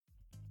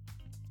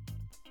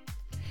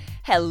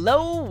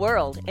Hello,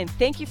 world, and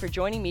thank you for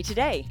joining me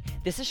today.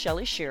 This is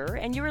Shelly Shearer,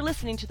 and you are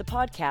listening to the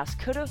podcast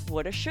Coulda,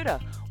 Woulda, Shoulda,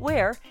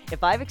 where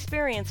if I've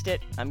experienced it,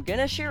 I'm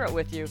gonna share it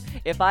with you.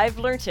 If I've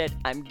learnt it,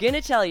 I'm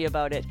gonna tell you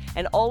about it,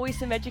 and always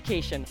some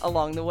education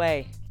along the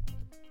way.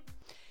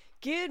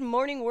 Good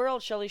morning,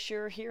 world. Shelly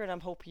Shearer here, and I'm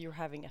hoping you're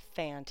having a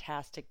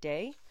fantastic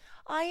day.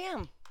 I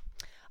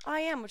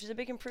am, which is a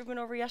big improvement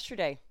over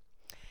yesterday.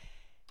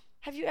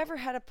 Have you ever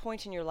had a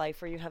point in your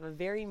life where you have a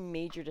very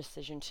major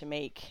decision to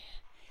make?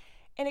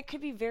 And it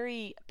could be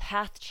very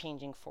path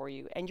changing for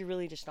you, and you're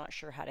really just not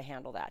sure how to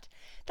handle that.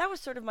 That was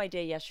sort of my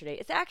day yesterday.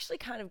 It's actually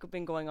kind of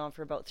been going on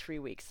for about 3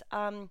 weeks.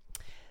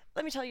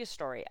 Let me tell you a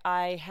story.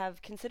 I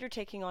have considered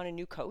taking on a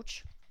new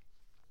coach.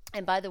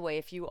 And by the way,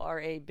 if you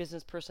are a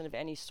business person of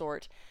any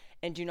sort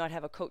and do not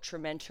have a coach or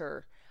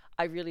mentor,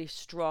 I really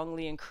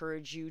strongly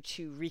encourage you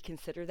to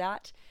reconsider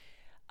that.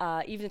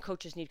 Even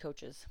coaches need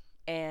coaches.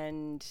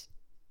 And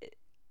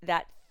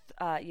that,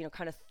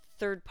 kind of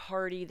third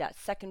party, that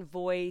second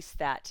voice,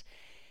 that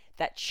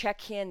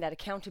check-in, that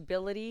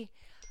accountability,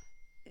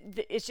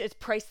 it's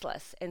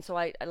priceless. And so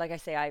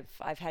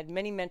I've had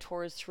many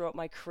mentors throughout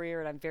my career,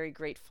 and I'm very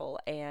grateful.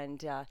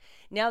 And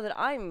now that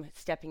I'm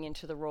stepping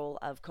into the role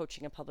of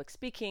coaching and public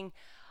speaking,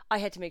 I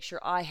had to make sure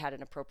I had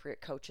an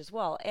appropriate coach as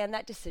well. And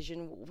that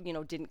decision,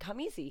 didn't come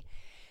easy.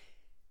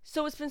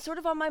 So it's been sort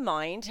of on my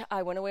mind.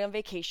 I went away on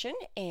vacation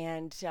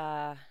and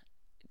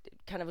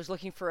kind of was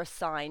looking for a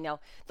sign. Now,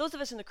 those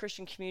of us in the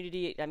Christian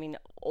community,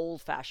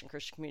 old-fashioned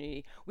Christian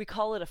community, we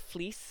call it a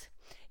fleece.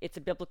 It's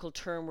a biblical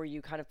term where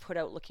you kind of put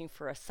out looking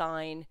for a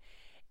sign,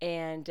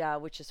 and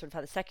which is sort of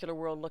how the secular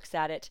world looks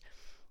at it.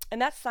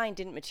 And that sign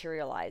didn't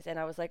materialize. And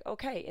I was like,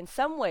 okay, in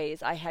some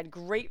ways I had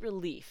great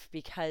relief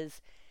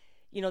because,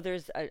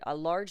 there's a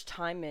large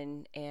time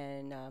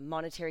and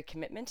monetary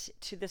commitment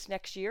to this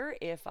next year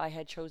if I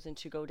had chosen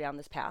to go down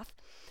this path.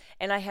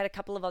 And I had a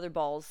couple of other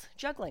balls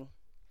juggling.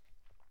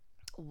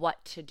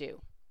 What to do?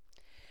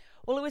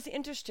 Well, it was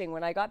interesting.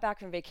 When I got back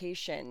from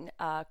vacation,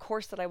 a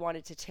course that I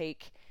wanted to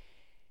take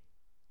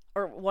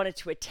or wanted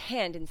to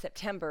attend in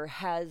September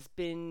has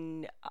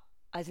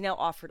now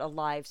offered a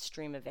live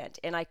stream event,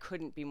 and I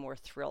couldn't be more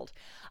thrilled.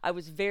 I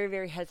was very,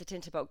 very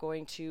hesitant about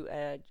going to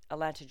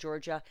Atlanta,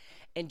 Georgia,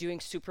 and doing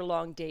super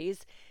long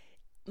days.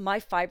 My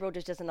fibro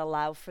just doesn't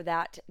allow for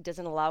that. It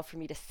doesn't allow for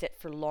me to sit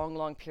for long,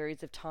 long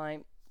periods of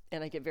time,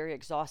 and I get very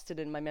exhausted,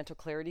 and my mental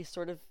clarity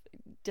sort of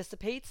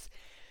dissipates.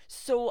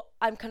 So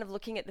I'm kind of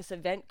looking at this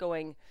event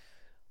going,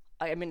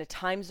 I'm in a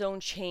time zone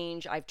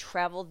change. I've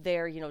traveled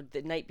there,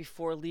 the night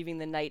before, leaving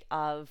the night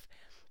of,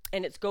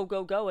 and it's go,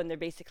 go, go. And they're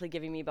basically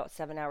giving me about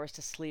 7 hours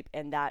to sleep.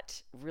 And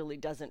that really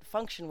doesn't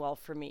function well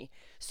for me.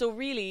 So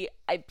really,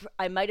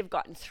 I might have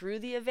gotten through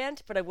the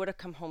event, but I would have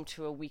come home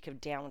to a week of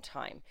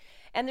downtime.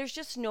 And there's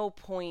just no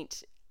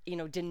point,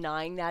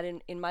 denying that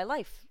in my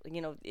life.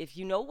 If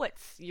you know what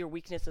your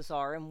weaknesses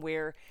are and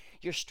where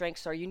your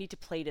strengths are, you need to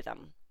play to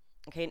them.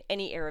 Okay, in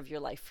any area of your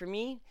life. For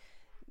me,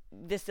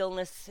 this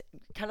illness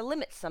kind of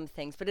limits some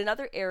things, but in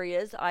other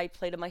areas, I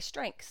play to my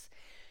strengths.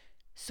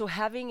 So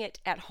having it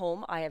at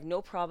home, I have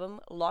no problem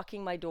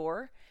locking my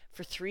door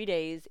for 3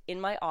 days in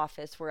my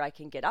office where I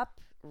can get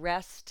up,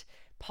 rest,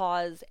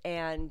 pause,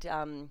 and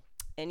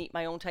eat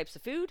my own types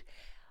of food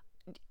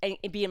and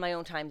be in my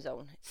own time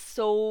zone.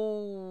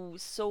 So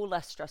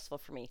less stressful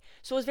for me.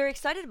 So I was very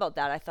excited about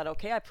that. I thought,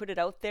 okay, I put it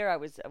out there. I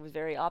was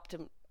very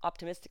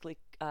optimistically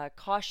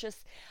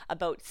cautious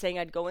about saying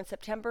I'd go in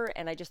September,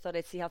 and I just thought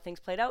I'd see how things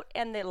played out.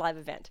 And the live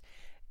event,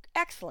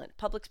 excellent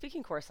public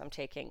speaking course I'm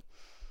taking.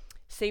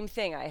 Same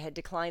thing. I had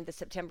declined the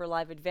September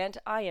live event.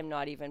 I am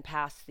not even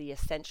past the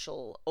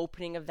essential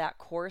opening of that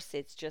course.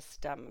 It's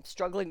just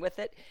struggling with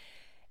it.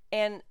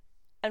 And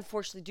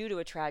unfortunately, due to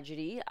a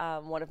tragedy,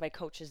 one of my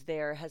coaches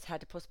there has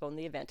had to postpone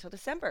the event till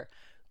December.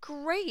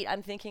 Great.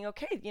 I'm thinking,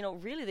 okay,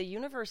 really the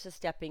universe is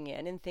stepping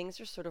in and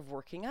things are sort of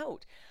working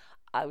out.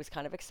 I was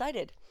kind of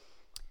excited.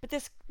 But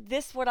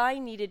this what I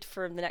needed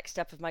for the next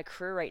step of my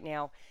career right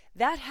now,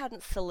 that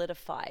hadn't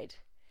solidified.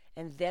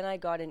 And then I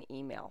got an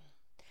email.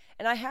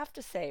 And I have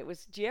to say,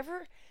 do you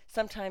ever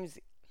sometimes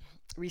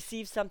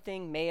receive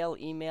something, mail,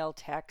 email,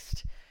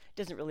 text,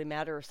 doesn't really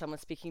matter, or someone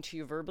speaking to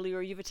you verbally,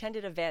 or you've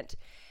attended an event,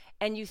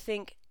 and you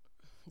think,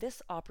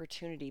 this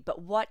opportunity,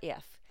 but what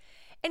if?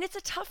 And it's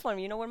a tough one.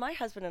 When my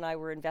husband and I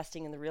were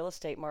investing in the real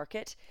estate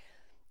market,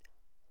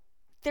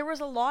 there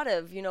was a lot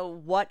of,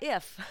 what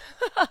if?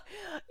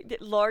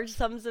 Large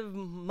sums of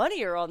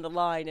money are on the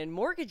line and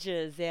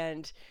mortgages,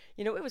 and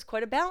it was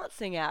quite a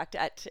balancing act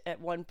at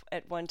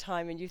one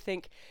time. And you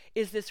think,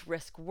 is this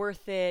risk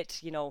worth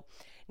it? Now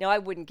I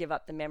wouldn't give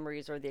up the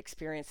memories or the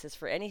experiences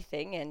for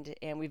anything,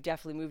 and we've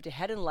definitely moved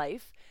ahead in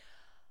life.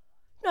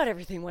 Not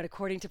everything went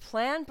according to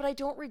plan, but I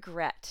don't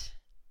regret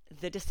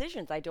the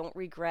decisions. I don't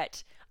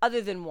regret,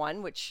 other than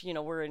one, which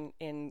we're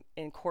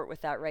in court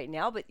with that right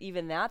now. But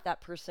even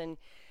that person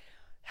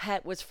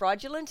was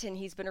fraudulent, and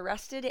he's been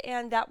arrested,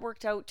 and that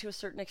worked out to a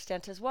certain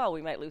extent as well.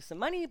 We might lose some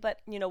money, but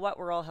you know what?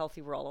 We're all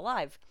healthy. We're all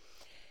alive.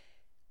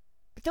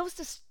 But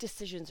those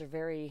decisions are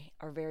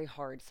very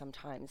hard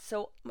sometimes.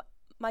 So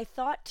my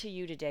thought to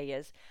you today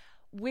is,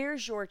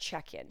 where's your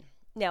check-in?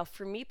 Now,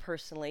 for me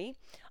personally,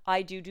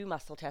 I do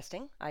muscle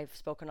testing. I've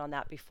spoken on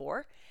that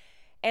before.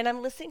 And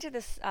I'm listening to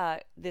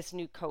this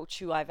new coach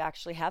who I've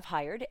actually have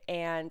hired,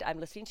 and I'm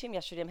listening to him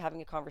yesterday. I'm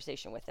having a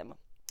conversation with him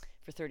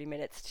for 30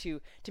 minutes to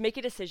make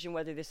a decision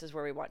whether this is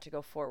where we want to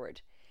go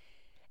forward.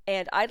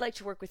 And I'd like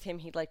to work with him.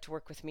 He'd like to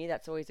work with me.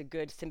 That's always a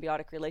good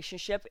symbiotic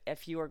relationship.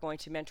 If you are going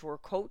to mentor or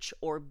coach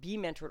or be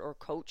mentored or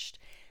coached,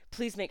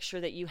 please make sure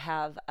that you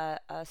have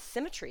a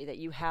symmetry, that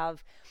you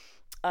have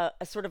a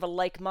sort of a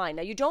like mind.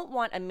 Now, you don't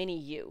want a mini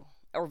you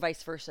or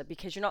vice versa,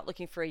 because you're not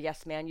looking for a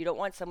yes man. You don't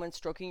want someone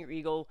stroking your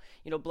ego,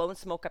 blowing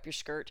smoke up your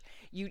skirt.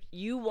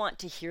 You want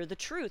to hear the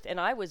truth. And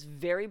I was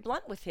very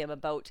blunt with him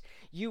about,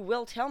 you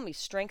will tell me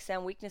strengths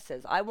and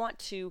weaknesses.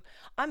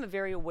 I'm a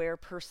very aware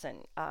person,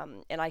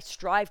 and I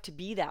strive to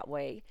be that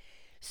way.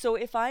 So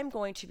if I'm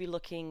going to be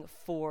looking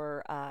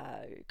for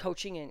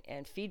coaching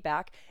and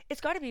feedback,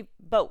 it's got to be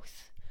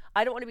both.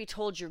 I don't want to be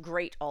told you're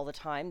great all the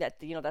time.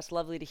 That's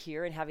lovely to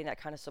hear, and having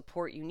that kind of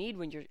support you need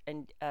when you're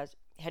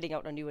heading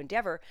out on a new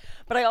endeavor.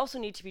 But I also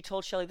need to be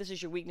told, Shelley, this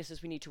is your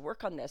weaknesses. We need to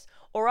work on this.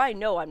 Or I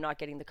know I'm not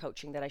getting the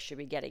coaching that I should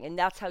be getting. And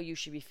that's how you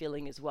should be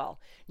feeling as well.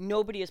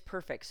 Nobody is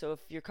perfect. So if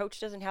your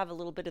coach doesn't have a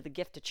little bit of the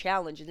gift to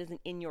challenge and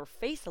isn't in your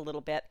face a little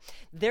bit,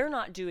 they're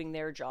not doing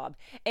their job.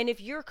 And if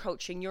you're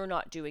coaching, you're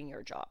not doing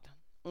your job.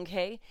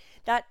 Okay?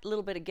 That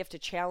little bit of gift to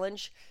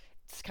challenge,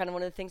 it's kind of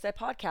one of the things I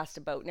podcast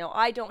about. Now,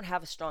 I don't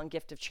have a strong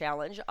gift of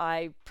challenge.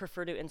 I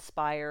prefer to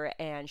inspire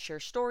and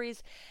share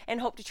stories and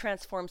hope to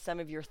transform some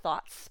of your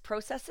thoughts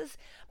processes,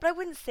 but I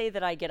wouldn't say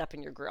that I get up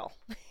in your grill.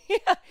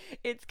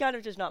 It's kind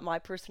of just not my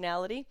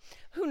personality.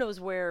 Who knows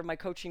where my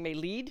coaching may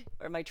lead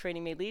or my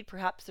training may lead.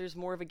 Perhaps there's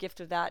more of a gift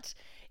of that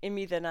in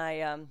me than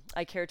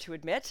I care to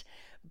admit.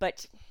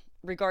 But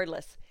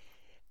regardless,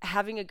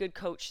 having a good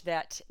coach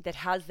that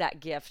has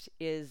that gift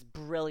is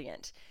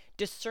brilliant.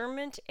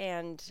 Discernment,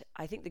 and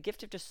I think the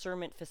gift of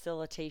discernment,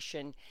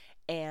 facilitation,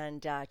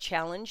 and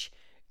challenge,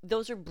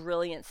 those are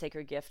brilliant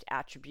sacred gift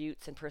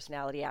attributes and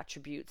personality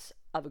attributes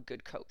of a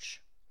good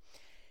coach.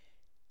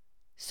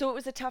 So it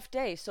was a tough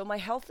day. So my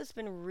health has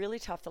been really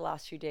tough the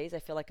last few days. I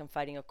feel like I'm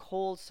fighting a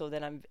cold. So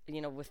then I'm,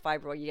 with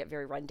fibroid, you get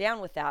very run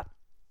down with that.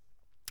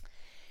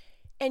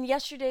 And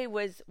yesterday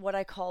was what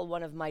I call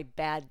one of my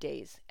bad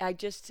days. I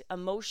just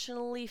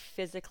emotionally,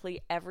 physically,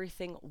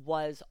 everything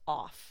was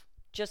off.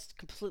 Just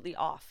completely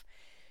off.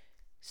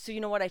 So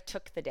you know what? I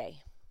took the day.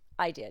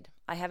 I did.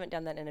 I haven't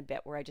done that in a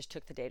bit, where I just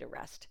took the day to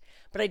rest.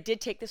 But I did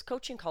take this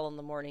coaching call in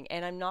the morning,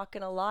 and I'm not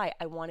going to lie,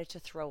 I wanted to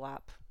throw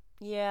up.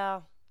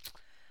 Yeah,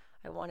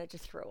 I wanted to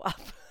throw up.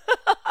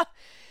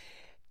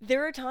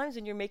 There are times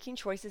when you're making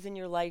choices in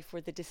your life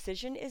where the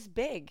decision is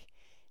big.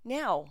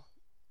 Now,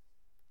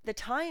 the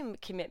time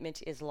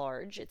commitment is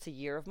large. It's a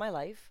year of my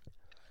life.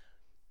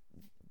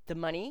 The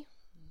money,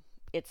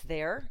 it's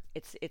there.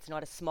 It's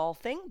not a small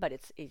thing, but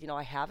it's,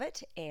 I have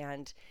it.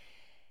 And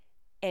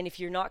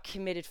if you're not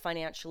committed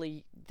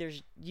financially,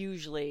 there's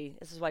usually,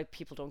 this is why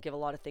people don't give a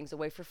lot of things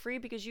away for free,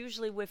 because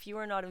usually if you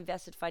are not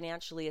invested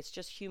financially, it's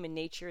just human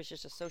nature. It's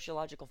just a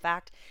sociological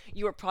fact.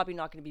 You are probably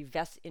not going to be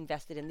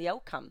invested in the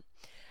outcome.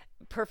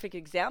 Perfect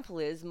example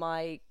is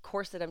my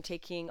course that I'm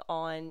taking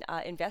on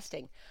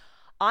investing.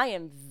 I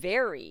am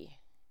very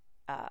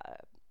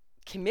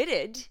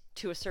committed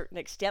to a certain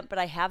extent, but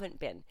I haven't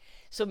been.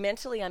 So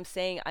mentally I'm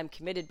saying I'm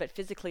committed, but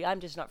physically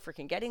I'm just not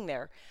freaking getting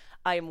there.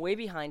 I am way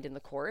behind in the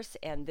course,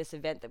 and this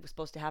event that was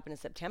supposed to happen in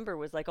September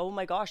was like, oh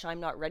my gosh, I'm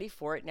not ready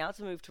for it. Now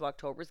it's moved to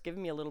October. It's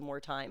giving me a little more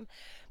time.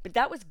 But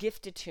that was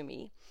gifted to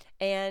me,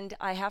 and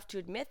I have to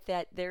admit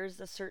that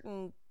there's a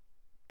certain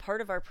part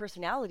of our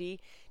personality,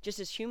 just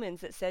as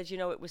humans, that says,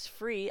 it was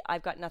free.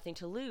 I've got nothing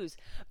to lose.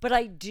 But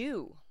I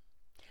do.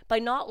 By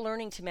not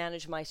learning to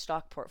manage my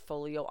stock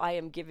portfolio, I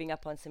am giving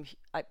up on some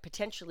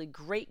potentially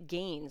great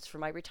gains for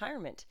my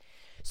retirement.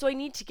 So I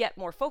need to get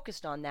more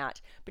focused on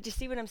that. But you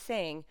see what I'm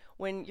saying?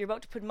 When you're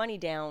about to put money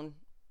down,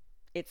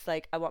 it's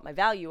like, I want my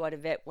value out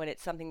of it. When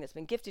it's something that's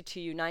been gifted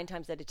to you, 9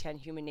 times out of 10,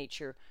 human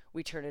nature,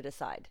 we turn it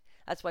aside.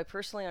 That's why,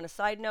 personally, on a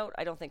side note,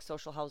 I don't think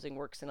social housing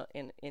works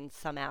in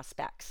some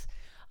aspects.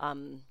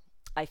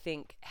 I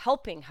think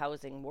helping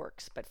housing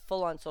works, but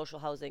full-on social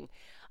housing,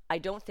 I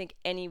don't think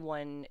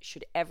anyone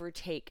should ever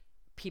take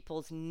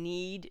people's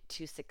need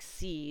to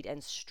succeed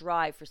and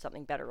strive for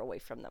something better away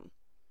from them.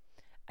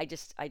 I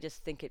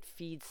just think it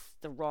feeds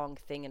the wrong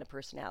thing in a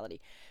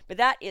personality. But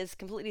that is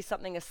completely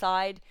something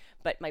aside.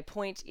 But my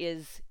point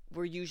is,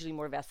 we're usually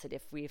more vested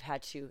if we've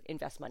had to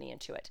invest money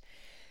into it.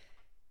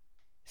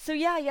 So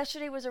yeah,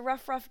 yesterday was a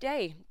rough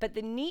day. But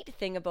the neat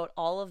thing about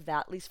all of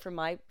that, at least for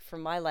my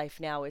life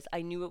now, is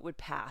I knew it would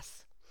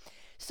pass.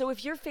 So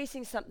if you're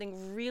facing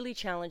something really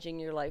challenging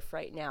in your life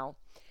right now,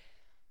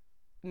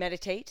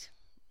 meditate.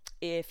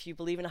 If you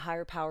believe in a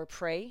higher power,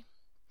 pray.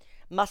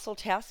 Muscle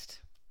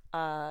test.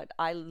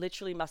 I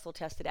literally muscle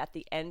tested at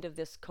the end of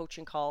this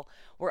coaching call,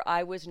 where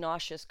I was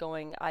nauseous,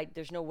 going,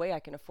 there's no way I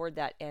can afford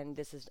that, and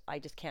I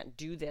just can't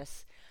do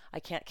this.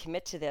 I can't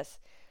commit to this.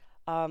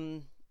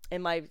 And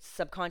my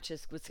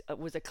subconscious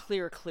was a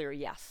clear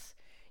yes.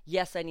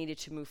 yes, I needed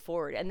to move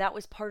forward. And that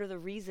was part of the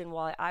reason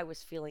why I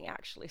was feeling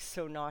actually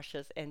so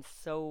nauseous and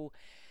so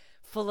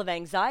full of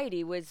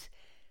anxiety was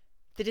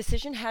the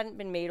decision hadn't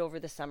been made over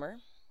the summer.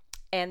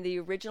 And the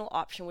original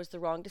option was the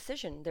wrong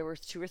decision. There were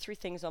 2 or 3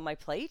 things on my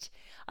plate.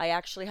 I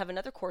actually have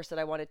another course that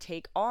I want to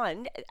take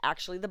on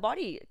actually the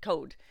body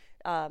code,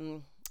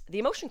 the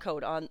emotion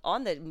code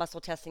on the muscle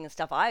testing and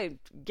stuff.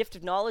 Gift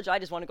of knowledge, I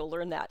just want to go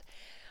learn that.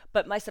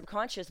 But my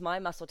subconscious, my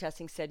muscle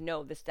testing said,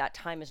 no, that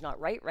time is not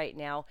right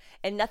now.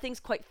 And nothing's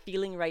quite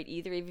feeling right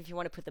either. Even if you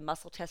want to put the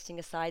muscle testing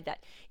aside,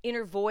 that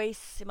inner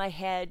voice in my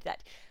head,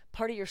 that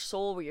part of your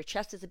soul where your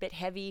chest is a bit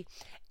heavy,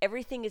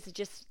 everything is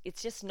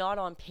it's just not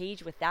on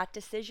page with that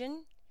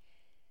decision.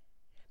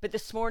 But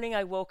this morning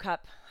I woke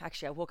up in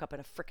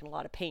a freaking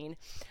lot of pain.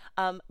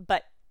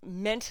 But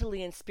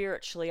mentally and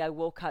spiritually, I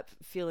woke up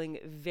feeling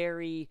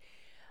very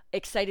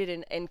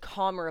excited and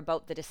calmer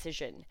about the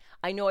decision.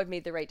 I know I've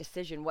made the right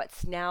decision.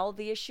 What's now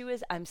the issue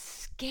is I'm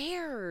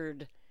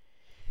scared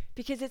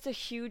because it's a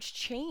huge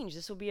change.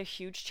 This will be a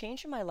huge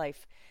change in my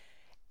life.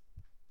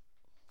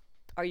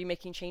 Are you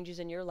making changes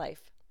in your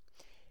life?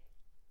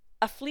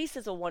 A fleece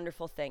is a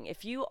wonderful thing.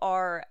 If you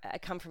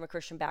come from a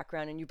Christian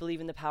background and you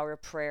believe in the power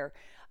of prayer,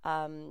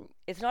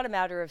 it's not a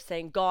matter of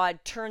saying, God,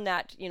 turn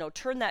that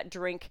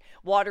drink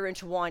water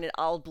into wine and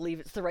I'll believe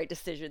it's the right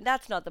decision.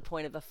 That's not the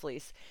point of a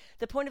fleece.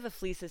 The point of a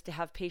fleece is to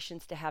have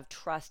patience, to have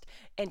trust,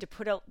 and to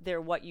put out there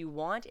what you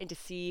want and to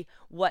see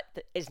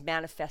what is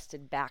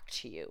manifested back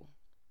to you.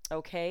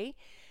 Okay?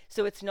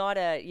 So it's not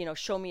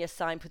show me a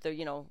sign, put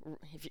the,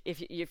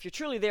 if you're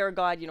truly there,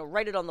 God,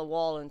 write it on the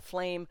wall in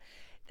flame.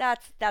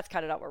 That's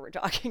kind of not what we're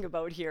talking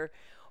about here.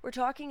 We're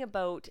talking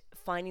about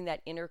finding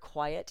that inner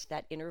quiet,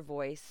 that inner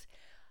voice.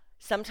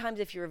 Sometimes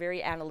if you're a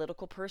very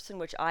analytical person,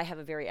 which I have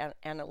a very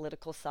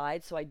analytical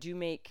side, so I've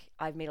made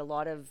a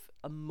lot of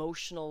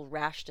emotional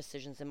rash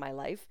decisions in my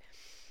life.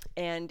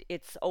 And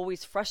it's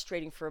always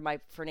frustrating for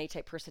an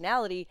A-type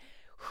personality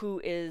who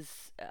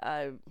is,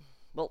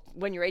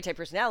 when you're A-type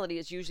personality,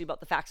 it's usually about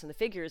the facts and the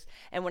figures.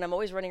 And when I'm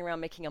always running around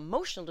making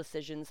emotional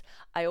decisions,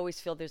 I always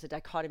feel there's a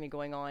dichotomy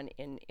going on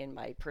in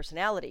my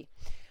personality.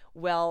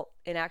 Well,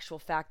 in actual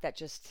fact, that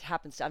just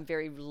happens. I'm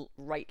very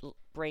right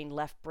brain,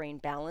 left brain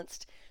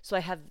balanced. So I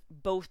have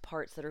both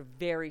parts that are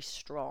very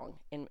strong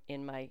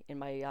in my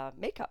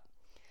makeup.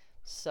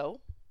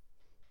 So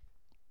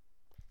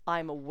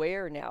I'm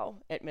aware now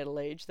at middle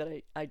age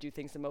that I do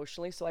things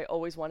emotionally. So I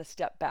always want to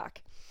step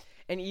back.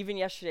 And even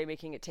yesterday,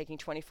 taking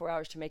 24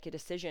 hours to make a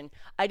decision,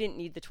 I didn't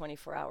need the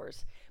 24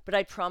 hours. But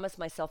I promised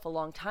myself a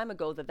long time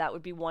ago that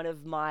would be one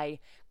of my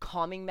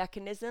calming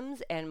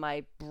mechanisms and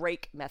my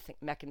break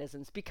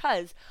mechanisms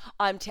because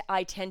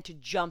I tend to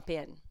jump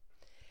in.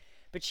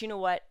 But you know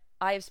what?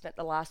 I have spent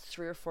the last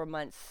 3 or 4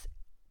 months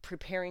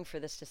preparing for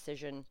this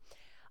decision.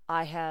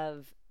 I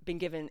have been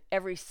given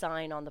every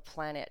sign on the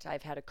planet.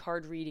 I've had a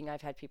card reading.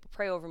 I've had people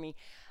pray over me.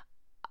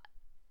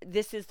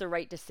 This is the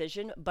right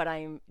decision, but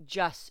I'm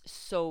just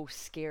so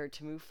scared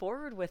to move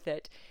forward with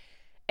it.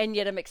 And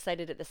yet I'm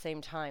excited at the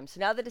same time. So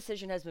now the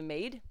decision has been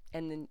made,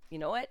 and then you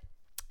know what?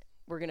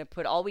 We're going to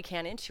put all we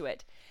can into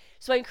it.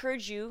 So I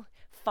encourage you,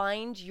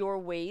 find your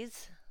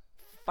ways,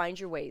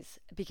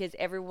 because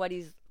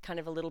everybody's kind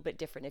of a little bit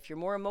different. If you're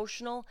more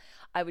emotional,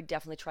 I would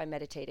definitely try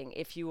meditating.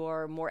 If you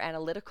are more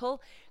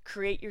analytical,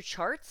 create your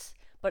charts.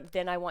 But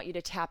then I want you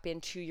to tap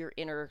into your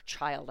inner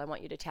child. I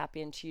want you to tap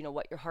into,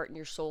 what your heart and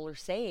your soul are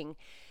saying,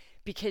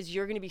 because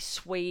you're going to be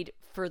swayed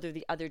further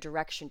the other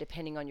direction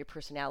depending on your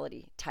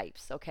personality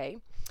types, okay?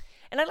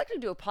 And I'd like to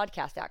do a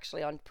podcast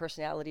actually on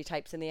personality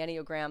types in the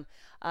Enneagram.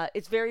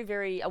 It's very,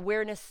 very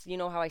awareness,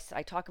 how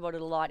I talk about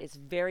it a lot. It's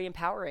very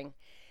empowering.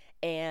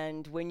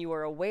 And when you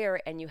are aware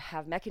and you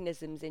have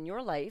mechanisms in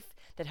your life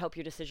that help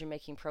your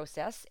decision-making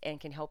process and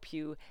can help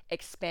you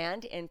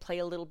expand and play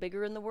a little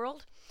bigger in the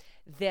world,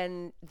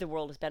 then the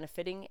world is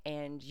benefiting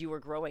and you are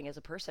growing as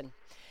a person.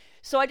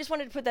 So I just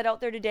wanted to put that out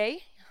there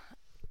today.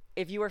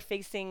 If you are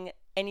facing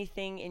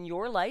anything in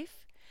your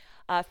life,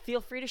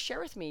 feel free to share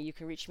with me. You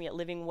can reach me at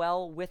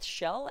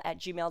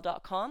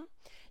livingwellwithshell@gmail.com.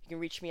 You can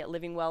reach me at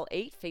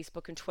livingwell8,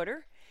 Facebook and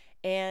Twitter,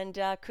 and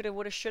coulda,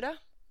 woulda, shoulda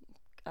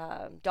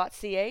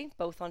 .ca,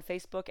 both on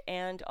Facebook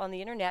and on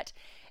the internet.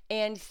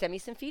 And send me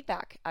some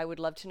feedback. I would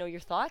love to know your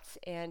thoughts.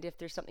 And if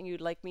there's something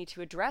you'd like me to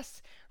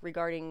address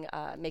regarding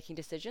making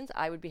decisions,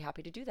 I would be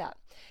happy to do that.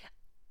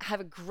 Have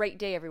a great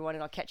day, everyone,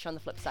 and I'll catch you on the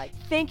flip side.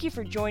 Thank you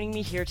for joining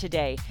me here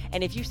today.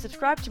 And if you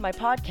subscribe to my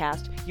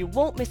podcast, you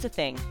won't miss a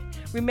thing.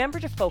 Remember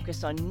to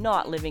focus on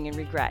not living in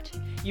regret.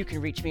 You can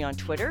reach me on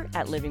Twitter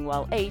at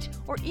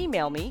livingwell8 or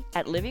email me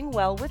at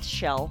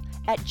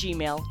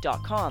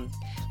livingwellwithshell@gmail.com.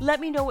 Let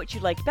me know what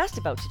you liked best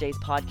about today's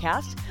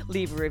podcast,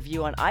 leave a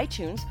review on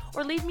iTunes,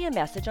 or leave me a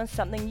message on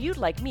something you'd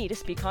like me to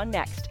speak on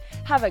next.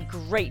 Have a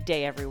great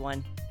day,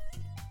 everyone.